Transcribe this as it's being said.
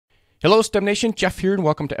Hello, STEM Nation. Jeff here, and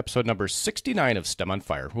welcome to episode number 69 of STEM on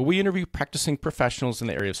Fire, where we interview practicing professionals in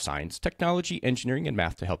the area of science, technology, engineering, and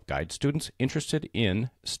math to help guide students interested in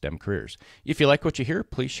STEM careers. If you like what you hear,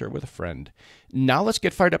 please share with a friend. Now let's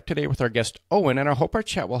get fired up today with our guest, Owen, and I hope our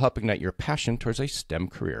chat will help ignite your passion towards a STEM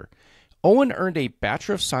career. Owen earned a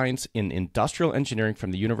Bachelor of Science in Industrial Engineering from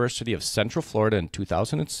the University of Central Florida in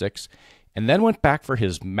 2006, and then went back for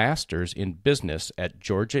his master's in business at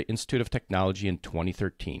Georgia Institute of Technology in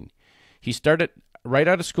 2013. He started right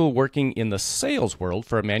out of school working in the sales world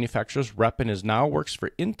for a manufacturer's rep and is now works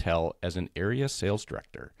for Intel as an area sales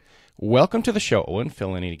director. Welcome to the show, Owen.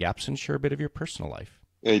 Fill in any gaps and share a bit of your personal life.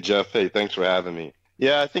 Hey Jeff, hey, thanks for having me.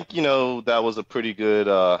 Yeah, I think that was a pretty good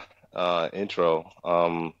intro.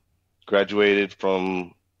 Graduated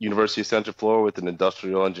from University of Central Florida with an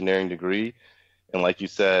industrial engineering degree, and like you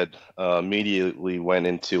said, immediately went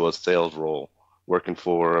into a sales role, working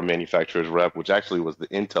for a manufacturer's rep, which actually was the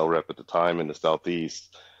Intel rep at the time in the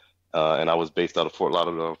Southeast, and I was based out of Fort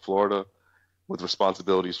Lauderdale, Florida, with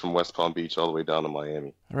responsibilities from West Palm Beach all the way down to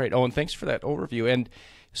Miami. All right, Owen, thanks for that overview. And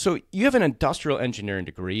so you have an industrial engineering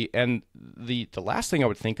degree, and the last thing I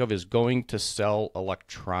would think of is going to sell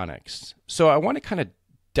electronics. So I want to kind of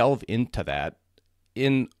delve into that.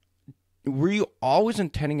 Were you always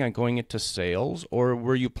intending on going into sales, or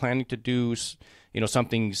were you planning to do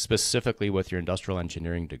something specifically with your industrial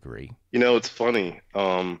engineering degree? It's funny.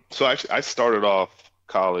 So actually, I started off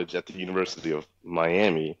college at the University of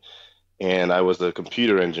Miami, and I was a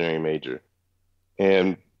computer engineering major.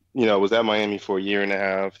 And I was at Miami for a year and a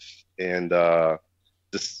half, and at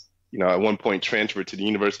one point transferred to the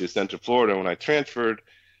University of Central Florida. When I transferred,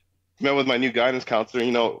 met with my new guidance counselor.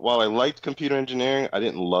 While I liked computer engineering, I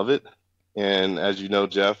didn't love it. And as you know,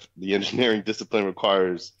 Jeff, the engineering discipline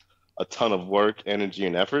requires a ton of work, energy,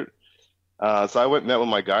 and effort. So I went and met with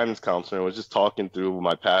my guidance counselor and was just talking through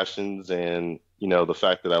my passions and, the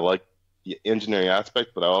fact that I like the engineering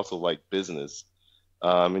aspect, but I also like business.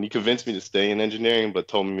 And he convinced me to stay in engineering, but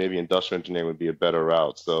told me maybe industrial engineering would be a better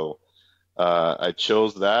route. So I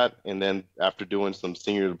chose that. And then after doing some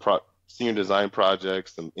senior design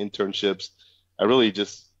projects, some internships, I really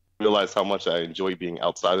just realized how much I enjoy being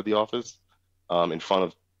outside of the office, in front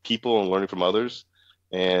of people and learning from others.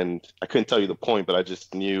 And I couldn't tell you the point, but I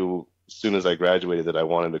just knew as soon as I graduated that I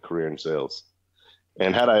wanted a career in sales.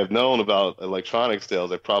 And had I have known about electronic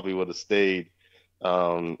sales, I probably would have stayed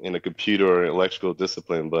in a computer or electrical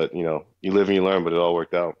discipline. But you live and you learn. But it all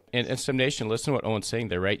worked out. And STEM Nation, listen to what Owen's saying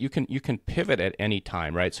there, right? You can pivot at any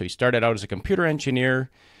time, right? So he started out as a computer engineer,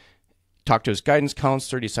 talked to his guidance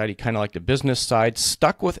counselor, decided he kind of liked the business side,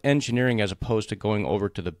 stuck with engineering as opposed to going over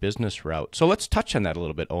to the business route. So let's touch on that a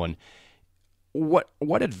little bit, Owen.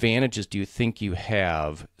 What advantages do you think you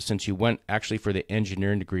have since you went actually for the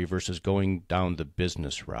engineering degree versus going down the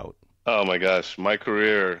business route? Oh my gosh, my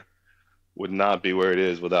career would not be where it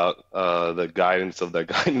is without the guidance of that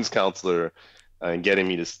guidance counselor and getting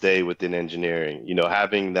me to stay within engineering.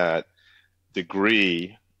 Having that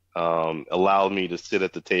degree allowed me to sit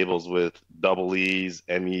at the tables with double E's,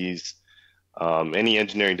 ME's, any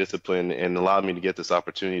engineering discipline, and allowed me to get this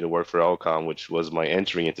opportunity to work for Elcom, which was my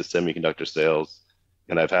entry into semiconductor sales.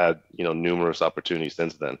 And I've had, numerous opportunities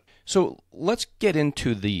since then. So let's get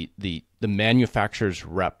into the manufacturer's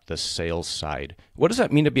rep, the sales side. What does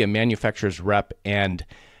that mean to be a manufacturer's rep, and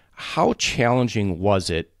how challenging was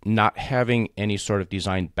it not having any sort of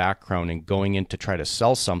design background and going in to try to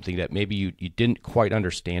sell something that maybe you didn't quite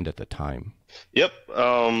understand at the time? Yep.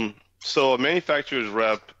 So a manufacturer's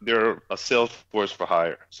rep, they're a sales force for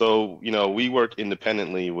hire. So, we work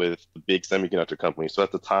independently with the big semiconductor companies. So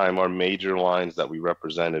at the time, our major lines that we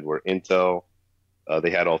represented were Intel. They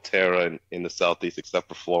had Altera in the Southeast, except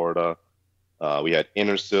for Florida. We had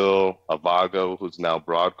Intersil, Avago, who's now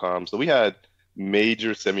Broadcom. So we had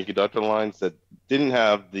major semiconductor lines that didn't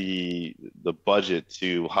have the budget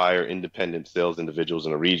to hire independent sales individuals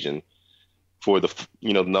in a region for the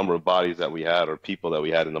number of bodies that we had or people that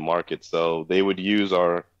we had in the market. So they would use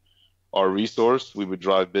our resource, we would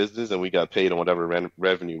drive business, and we got paid on whatever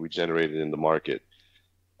revenue we generated in the market.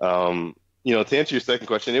 To answer your second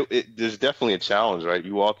question, there's definitely a challenge, right?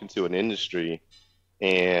 You walk into an industry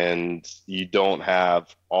and you don't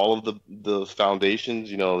have all of the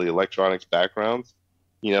foundations, the electronics backgrounds.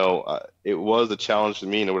 It was a challenge to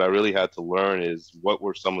me, and what I really had to learn is what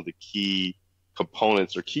were some of the key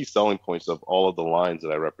components or key selling points of all of the lines that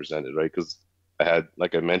I represented, right? Because I had,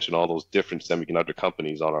 like I mentioned, all those different semiconductor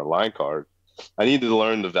companies on our line card. I needed to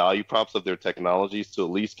learn the value props of their technologies to at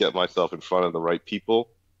least get myself in front of the right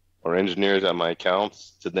people or engineers at my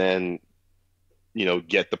accounts to then,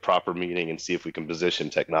 get the proper meeting and see if we can position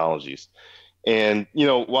technologies. And,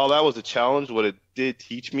 while that was a challenge, what it did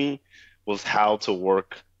teach me was how to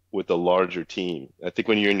work with a larger team. I think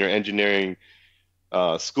when you're in your engineering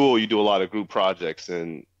school, you do a lot of group projects.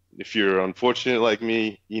 And if you're unfortunate like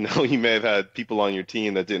me, you may have had people on your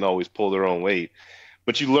team that didn't always pull their own weight.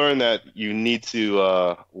 But you learn that you need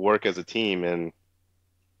to work as a team. And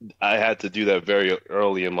I had to do that very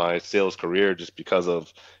early in my sales career just because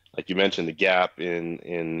of, like you mentioned, the gap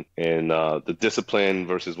in the discipline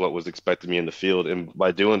versus what was expected of me in the field. And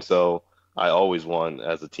by doing so, I always won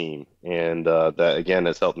as a team. And that, again,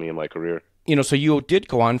 has helped me in my career. So you did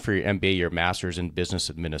go on for your MBA, your master's in business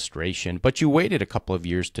administration, but you waited a couple of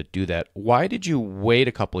years to do that. Why did you wait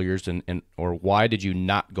a couple of years, or why did you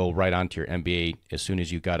not go right on to your MBA as soon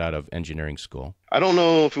as you got out of engineering school? I don't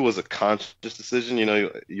know if it was a conscious decision.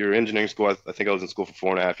 Your engineering school, I think I was in school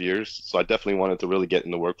for 4.5 years. So I definitely wanted to really get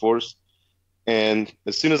in the workforce. And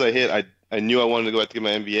as soon as I hit, I knew I wanted to go back to get my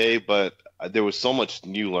MBA, but there was so much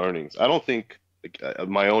new learnings. I don't think, like,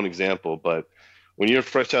 my own example, but when you're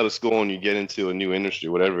fresh out of school and you get into a new industry,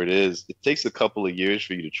 whatever it is, it takes a couple of years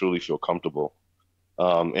for you to truly feel comfortable.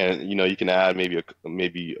 And you can add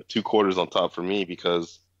maybe 2 quarters on top for me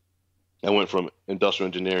because I went from industrial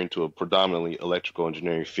engineering to a predominantly electrical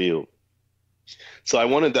engineering field. So I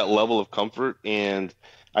wanted that level of comfort, and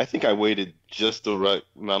I think I waited just the right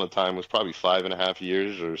amount of time. It was probably 5.5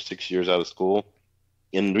 years or 6 years out of school.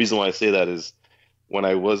 And the reason why I say that is when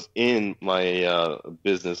I was in my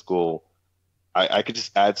business school, I could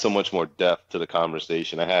just add so much more depth to the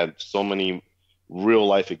conversation. I had so many real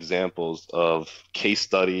life examples of case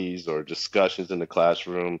studies or discussions in the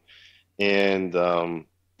classroom, and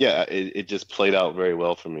yeah, it just played out very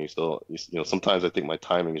well for me. So sometimes I think my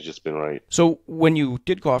timing has just been right. So when you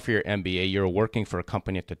did go off for your MBA, you were working for a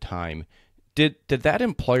company at the time. Did that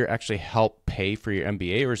employer actually help pay for your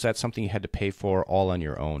MBA, or is that something you had to pay for all on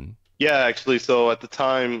your own? Yeah, actually, so at the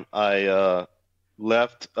time I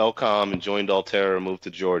left Elcom and joined Altera and moved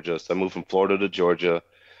to Georgia. So I moved from Florida to Georgia.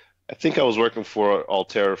 I think I was working for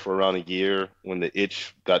Altera for around a year when the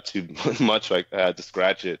itch got too much. I had to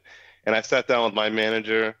scratch it. And I sat down with my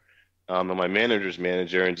manager and my manager's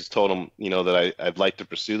manager and just told them, that I'd like to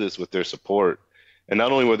pursue this with their support. And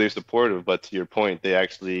not only were they supportive, but to your point, they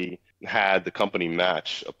actually had the company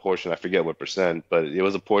match a portion. I forget what percent, but it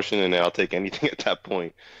was a portion, and I'll take anything at that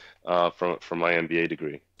point from my MBA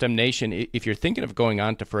degree. STEM Nation, if you're thinking of going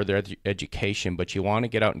on to further education, but you want to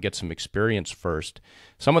get out and get some experience first,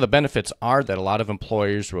 some of the benefits are that a lot of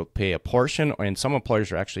employers will pay a portion, and some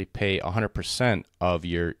employers will actually pay 100% of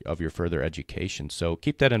your further education. So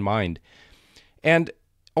keep that in mind. And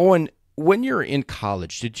Owen, when you're in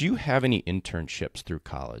college, did you have any internships through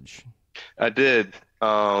college? I did.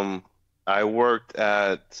 I worked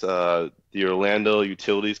at the Orlando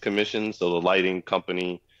Utilities Commission, so the lighting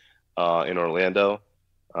company in Orlando.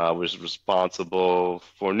 Was responsible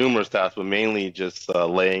for numerous tasks, but mainly just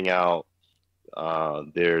laying out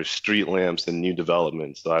their street lamps and new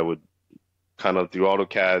developments. So I would kind of through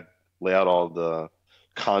AutoCAD lay out all the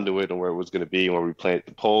conduit and where it was going to be and where we plant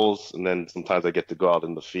the poles, and then sometimes I get to go out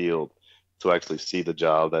in the field to actually see the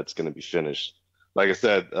job that's going to be finished. Like I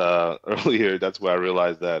said earlier, that's where I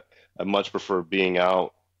realized that I much prefer being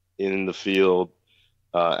out in the field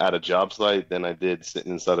at a job site than I did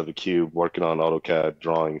sitting inside of a cube working on AutoCAD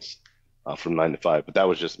drawings from 9 to 5. But that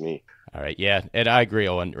was just me. All right, yeah, and I agree,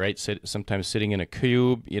 Owen. Right, sometimes sitting in a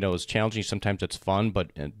cube, is challenging. Sometimes it's fun,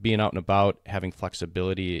 but being out and about, having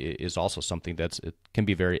flexibility is also something it can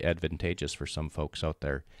be very advantageous for some folks out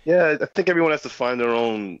there. Yeah, I think everyone has to find their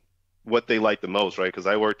own what they like the most, right? Because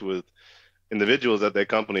I worked with individuals at that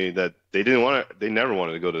company that they never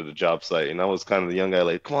wanted to go to the job site, and I was kind of the young guy,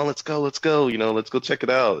 like, come on, let's go, let's go, let's go check it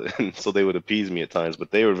out. And so they would appease me at times,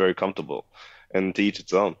 but they were very comfortable, and to each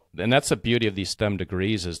its own. And that's the beauty of these STEM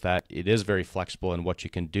degrees, is that it is very flexible in what you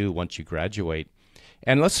can do once you graduate.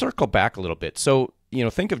 And let's circle back a little bit. So,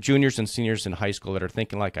 think of juniors and seniors in high school that are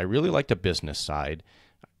thinking, like, I really like the business side.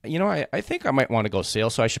 I think I might want to go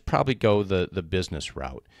sales, so I should probably go the business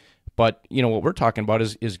route. But what we're talking about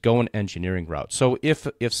is go an engineering route. So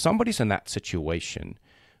if somebody's in that situation,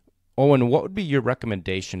 Owen, what would be your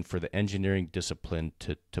recommendation for the engineering discipline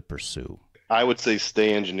to pursue? I would say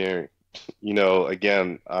stay engineering.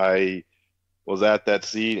 Again, I was at that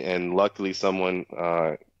seat, and luckily someone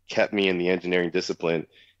kept me in the engineering discipline.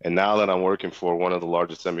 And now that I'm working for one of the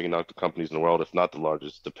largest semiconductor companies in the world, if not the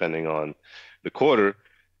largest, depending on the quarter,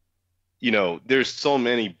 there's so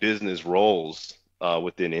many business roles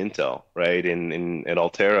within Intel, right? And at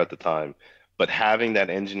Altera at the time. But having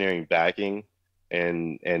that engineering backing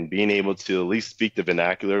and being able to at least speak the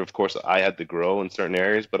vernacular. Of course, I had to grow in certain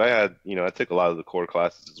areas, but I took a lot of the core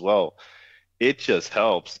classes as well. it just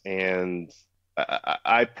helps. And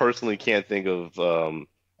I personally can't think of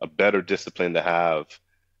a better discipline to have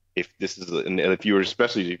if this is, and if you were,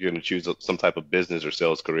 especially if you're going to choose some type of business or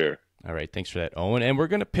sales career. All right, thanks for that, Owen. And we're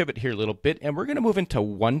going to pivot here a little bit, and we're going to move into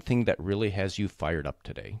one thing that really has you fired up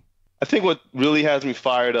today. I think what really has me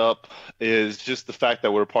fired up is just the fact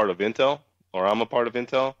that we're a part of Intel, or I'm a part of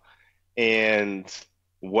Intel, and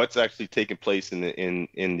what's actually taking place in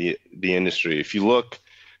the industry. If you look,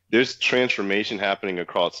 there's transformation happening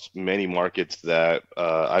across many markets that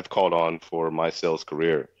I've called on for my sales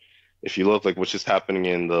career. If you look like what's just happening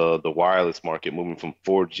in the wireless market, moving from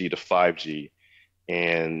 4G to 5G,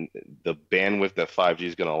 and the bandwidth that 5G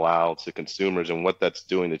is going to allow to consumers, and what that's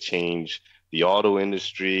doing to change the auto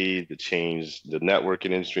industry, to change the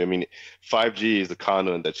networking industry. I mean, 5G is a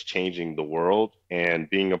conduit that's changing the world, and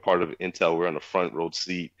being a part of Intel, we're on the front row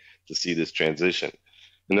seat to see this transition.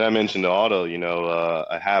 And then I mentioned the auto.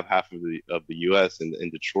 I have half of the U.S. in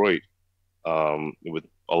Detroit, with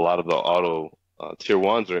a lot of the auto tier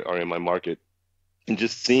ones are in my market, and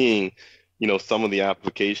just seeing, some of the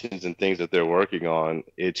applications and things that they're working on,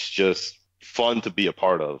 it's just fun to be a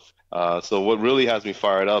part of. So what really has me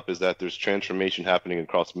fired up is that there's transformation happening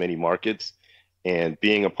across many markets, and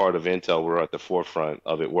being a part of Intel, we're at the forefront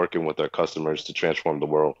of it, working with our customers to transform the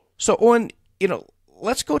world. So, Owen,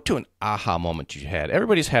 let's go to an aha moment you had.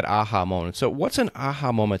 Everybody's had aha moments. So what's an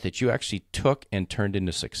aha moment that you actually took and turned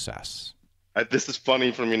into success? This is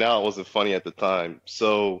funny for me now. It wasn't funny at the time.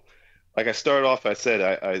 So, like I started off, I said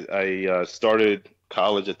I started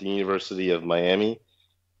college at the University of Miami,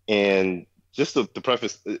 and just to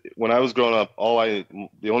preface, when I was growing up,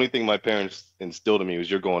 the only thing my parents instilled in me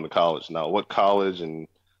was you're going to college. Now, what college and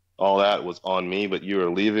all that was on me, but you were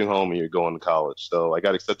leaving home and you're going to college. So I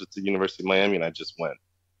got accepted to the University of Miami, and I just went.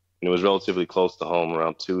 And it was relatively close to home,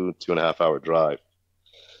 around 2.5 hour drive.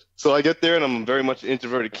 So I get there, and I'm very much an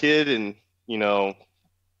introverted kid, and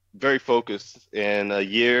very focused. And a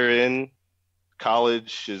year in,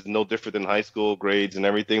 college is no different than high school, grades and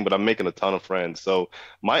everything, but I'm making a ton of friends. So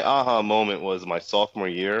my aha moment was my sophomore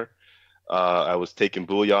year. I was taking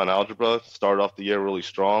Boolean algebra, started off the year really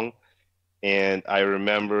strong. And I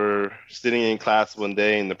remember sitting in class one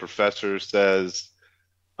day, and the professor says,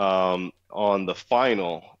 on the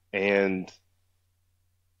final, and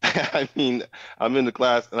I mean, I'm in the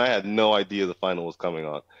class and I had no idea the final was coming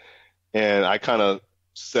on. And I kind of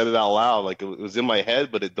said it out loud, like it was in my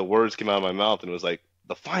head, but the words came out of my mouth, and it was like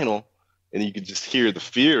the final, and you could just hear the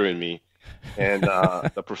fear in me. And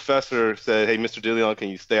the professor said, "Hey, Mr. DeLeon, can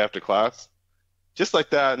you stay after class?" Just like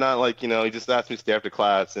that, not like, he just asked me to stay after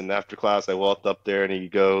class. And after class, I walked up there, and he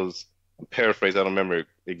goes, I'm paraphrasing, I don't remember it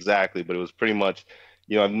exactly, but it was pretty much,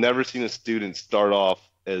 I've never seen a student start off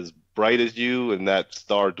as bright as you, and that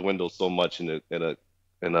star dwindle so much in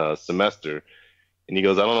a semester. And he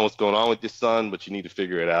goes, I don't know what's going on with your son, but you need to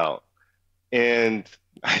figure it out. And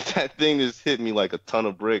that thing just hit me like a ton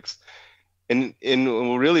of bricks. And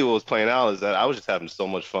really what was playing out is that I was just having so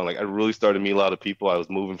much fun. Like, I really started to meet a lot of people. I was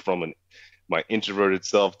moving from my introverted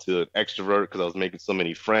self to an extrovert because I was making so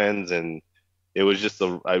many friends. And it was just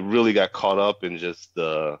I really got caught up in just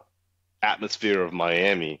the atmosphere of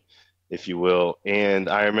Miami, if you will. And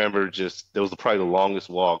I remember it was probably the longest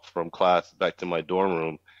walk from class back to my dorm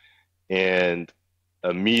room. And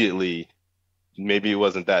immediately, maybe it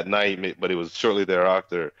wasn't that night, but it was shortly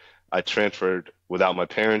thereafter, I transferred without my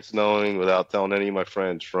parents knowing, without telling any of my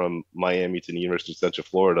friends, from Miami to the University of Central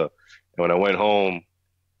Florida. And when I went home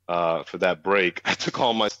for that break, I took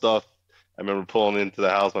all my stuff. I remember pulling into the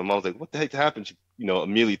house. My mom was like, "What the heck happened?" She,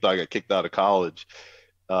 immediately thought I got kicked out of college.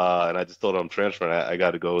 And I just told her I'm transferring. I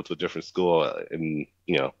got to go to a different school. And,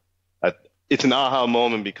 it's an aha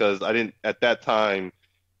moment because I didn't, at that time,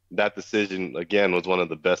 that decision, again, was one of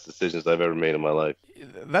the best decisions I've ever made in my life.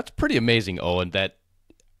 That's pretty amazing, Owen, that,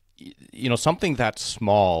 something that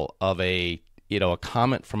small of a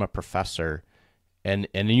comment from a professor, and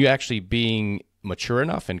you actually being mature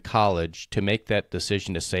enough in college to make that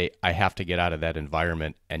decision to say, I have to get out of that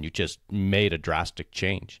environment, and you just made a drastic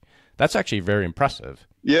change. That's actually very impressive.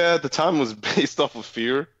 Yeah, at the time was based off of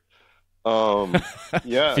fear.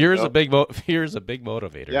 Yeah, fear is fear is a big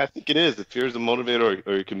motivator. Yeah, I think it is. Fear is a motivator,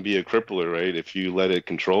 or it can be a crippler, right? If you let it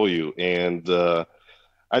control you. And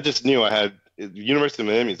I just knew the University of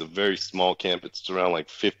Miami is a very small campus. It's around like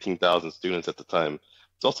 15,000 students at the time.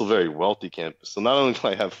 It's also a very wealthy campus. So not only did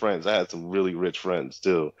I have friends, I had some really rich friends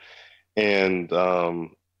too. And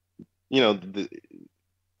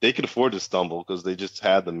they could afford to stumble because they just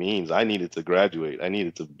had the means. I needed to graduate. I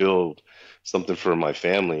needed to build something for my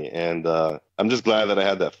family. And I'm just glad that I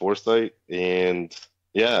had that foresight. And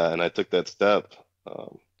yeah, and I took that step.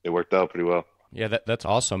 It worked out pretty well. Yeah, that's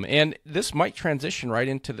awesome. And this might transition right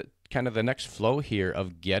into the kind of the next flow here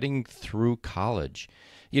of getting through college.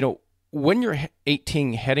 You know, when you're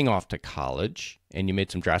 18 heading off to college and you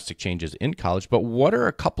made some drastic changes in college, but what are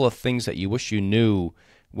a couple of things that you wish you knew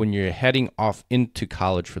when you're heading off into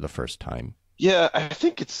college for the first time? Yeah, I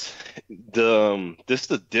think it's the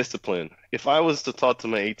discipline. If I was to talk to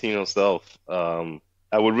my 18-year-old self,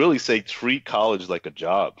 I would really say treat college like a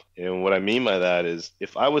job. And what I mean by that is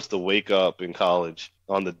if I was to wake up in college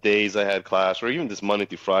on the days I had class, or even just Monday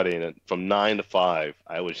through Friday, and from 9 to 5,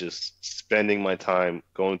 I was just spending my time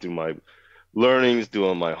going through my learnings,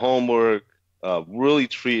 doing my homework, really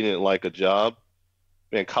treating it like a job.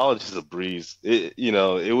 Man, college is a breeze.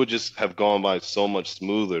 It would just have gone by so much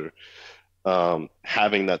smoother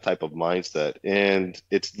having that type of mindset. And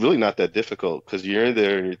it's really not that difficult because you're in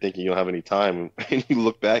there and you're thinking you don't have any time. And you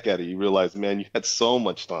look back at it, you realize, man, you had so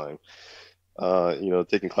much time.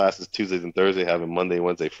 Taking classes Tuesdays and Thursday, having Monday,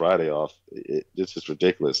 Wednesday, Friday off. It's just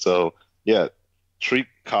ridiculous. So, yeah, treat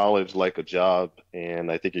college like a job.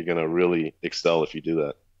 And I think you're going to really excel if you do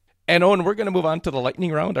that. And Owen, we're going to move on to the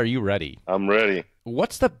lightning round. Are you ready? I'm ready.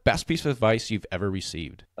 What's the best piece of advice you've ever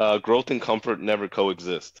received? Growth and comfort never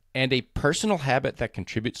coexist. And a personal habit that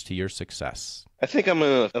contributes to your success? I think I'm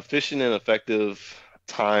an efficient and effective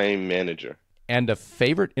time manager. And a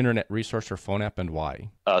favorite internet resource or phone app and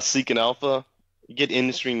why? Seeking Alpha. You get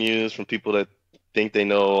industry news from people that think they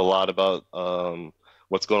know a lot about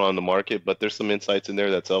what's going on in the market, but there's some insights in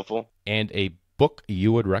there that's helpful. And a book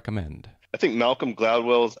you would recommend? I think Malcolm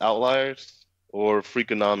Gladwell's Outliers or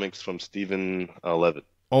Freakonomics from Stephen Levitt.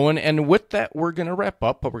 Owen, and with that, we're going to wrap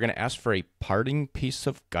up, but we're going to ask for a parting piece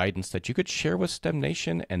of guidance that you could share with STEM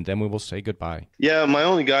Nation, and then we will say goodbye. Yeah, my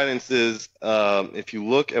only guidance is if you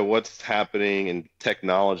look at what's happening in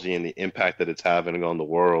technology and the impact that it's having on the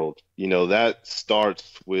world, that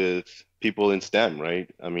starts with people in STEM, right?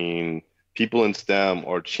 I mean, people in STEM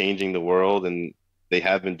are changing the world, and they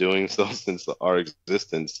have been doing so since our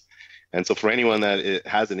existence. And so for anyone that it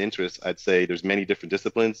has an interest, I'd say there's many different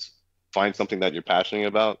disciplines. Find something that you're passionate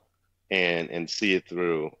about and see it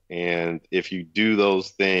through. And if you do those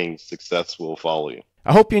things, success will follow you.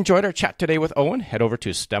 I hope you enjoyed our chat today with Owen. Head over to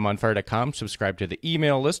STEMonfire.com, subscribe to the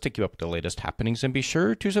email list to keep up with the latest happenings, and be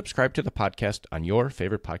sure to subscribe to the podcast on your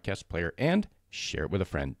favorite podcast player and share it with a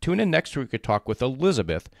friend. Tune in next week to talk with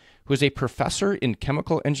Elizabeth, who is a professor in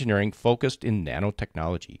chemical engineering focused in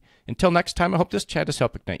nanotechnology. Until next time, I hope this chat has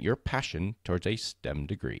helped ignite your passion towards a STEM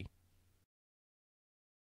degree.